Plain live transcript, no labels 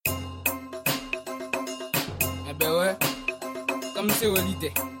Comme c'est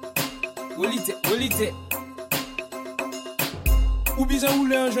Wolidhè. Wolidhè. Ou bizan ou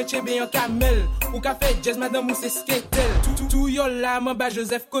le un joint chebe en camel. Ou café jazz madame ou c'est sketel. Tout yo la man ba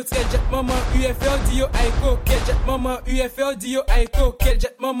Joseph Kokel. Jet maman UFE audio ay Kokel. Jet maman UFE audio ay Kokel.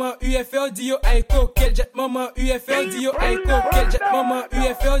 Jet maman UFE audio ay Kokel. Jet maman UFE audio ay Kokel. Jet maman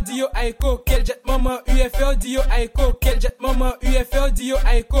UFE audio ay Kokel. Jet maman UFE audio ay Kokel. Jet maman UFE audio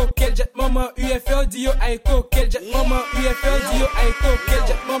ay Kokel. Jet maman UFE audio ay Kokel. Jet maman UFE audio ay Kokel.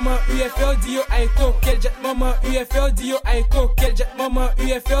 Jet maman UFE audio ay Kokel. Jet maman UFE audio ay Kokel. Jet maman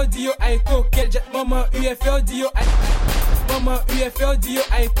UFE audio ay Kokel. Jet maman UFE audio ay Maman UFE audio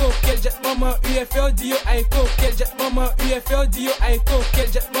ay Kokel. Jet maman UFE audio ay Kokel. Jet maman UFE audio ay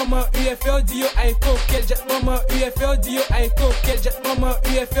Kokel. Jet maman UFE audio ay Kokel. Jet maman UFE audio ay Kokel. Jet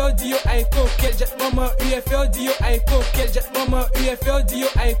maman UFE audio ay Kokel. Jet maman UFE audio ay Kokel. Jet maman UFE audio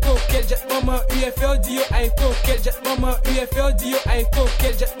ay Kokel. Jet maman UFE audio ay Kokel. Jet maman UFE audio ay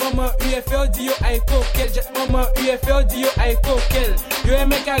Kokel. Jet maman UFE audio ay Kokel. Jet maman UFE audio ay Kokel. Yo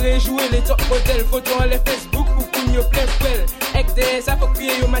aime carré jouer les top modèles. Photo en les Facebook pour qu'on yo plein plein. EDF ça faut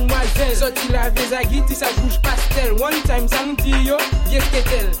crier yo mademoiselle. Sorti la vezagui ti ça rouge pastel. One time ça nous dit yo yes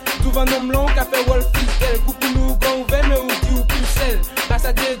qu'est-elle. Tout vent nom long qu'a fait Wolf fidèle. Coucou nous grand ouvert mais ou dit ou plus sel. Passe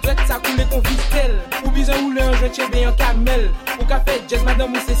à des droites ça coule qu'on vitel. Ou bizan ou le un joint chebe en camel. Ou café jazz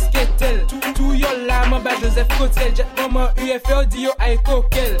madame ou c'est sketel. Tout yo la man ba Joseph Kokel. Jet maman UFE audio ay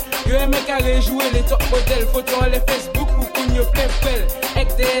Kokel. Yo aime carré jouer les top modèles. Photo en les Facebook pour qu'on yo plein plein.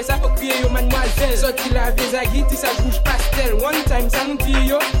 EDF ça faut crier yo mademoiselle. Sorti la vezagui ti ça rouge pastel. One time ça nous dit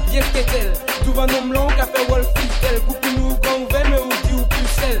yo yes qu'est-elle. Tout vent nom long qu'a fait Wolf fidèle. Coucou nous grand ouvert mais ou dit ou plus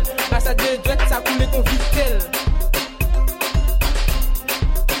sel. Passe à des droites ça coule qu'on vitel.